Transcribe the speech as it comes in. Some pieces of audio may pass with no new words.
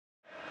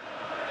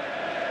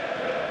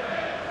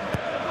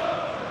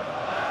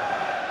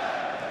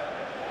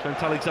Trent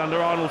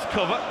Alexander-Arnold's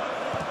cover.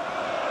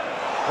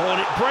 Oh,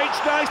 and it breaks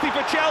nicely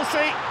for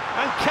Chelsea,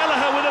 and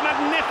Kelleher with a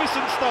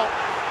magnificent stop.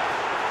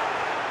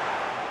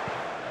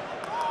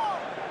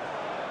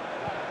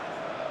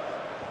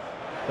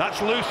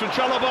 That's loose from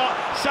Chalobah.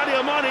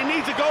 Sadio Mane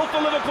needs a goal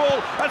for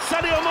Liverpool, and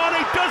Sadio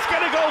Mane does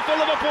get a goal for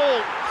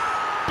Liverpool.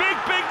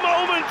 Big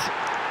moment.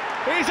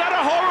 He's had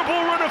a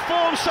horrible run of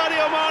form,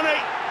 Sadio Mane,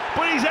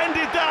 but he's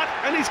ended that,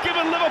 and he's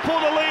given Liverpool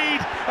the lead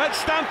at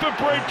Stamford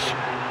Bridge.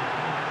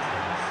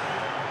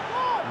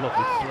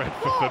 Lovely thread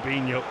for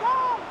Fabinho.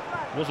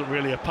 Wasn't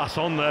really a pass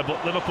on there, but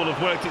Liverpool have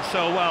worked it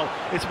so well.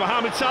 It's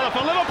Mohamed Salah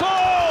for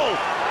Liverpool!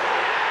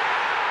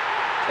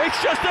 It's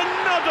just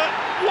another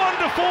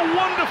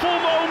wonderful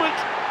moment.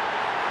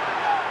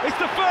 It's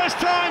the first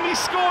time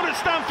he's scored at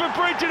Stamford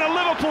Bridge in a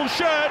Liverpool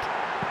shirt.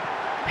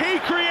 He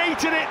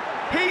created it,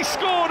 he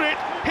scored it,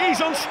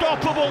 he's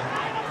unstoppable.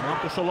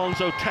 Marcus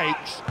Alonso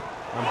takes,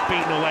 and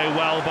beaten away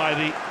well by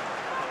the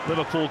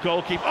Liverpool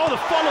goalkeeper. Oh, the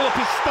follow-up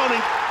is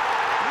stunning.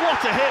 What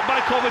a hit by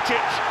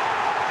Kovacic.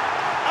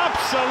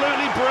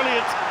 Absolutely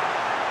brilliant.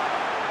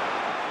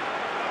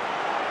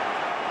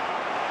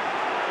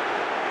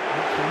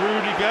 That's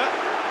Rudiger.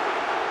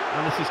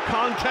 And this is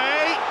Conte.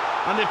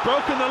 And they've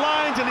broken the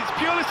lines, and it's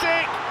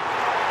Pulisic.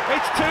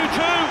 It's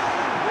 2-2.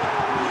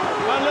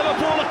 And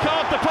Liverpool are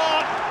carved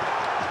apart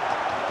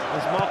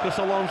as Marcus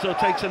Alonso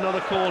takes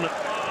another corner.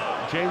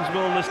 James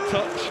Milner's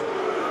touch.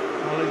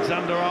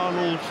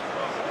 Alexander-Arnold's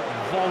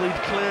volleyed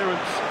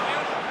clearance.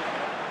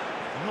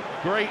 Not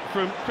great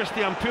from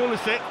Christian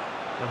Pulisic.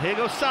 And here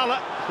goes Salah.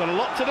 He's got a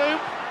lot to do,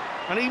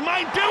 and he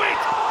might do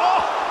it.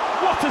 Oh,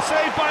 what a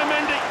save by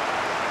Mendy.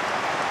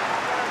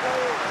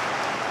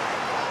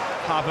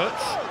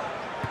 Havertz.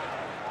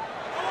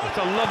 It's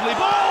a lovely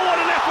ball. What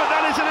an effort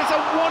that is, and it's a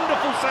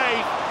wonderful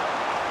save.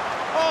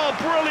 Oh,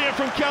 brilliant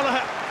from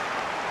Kelleher.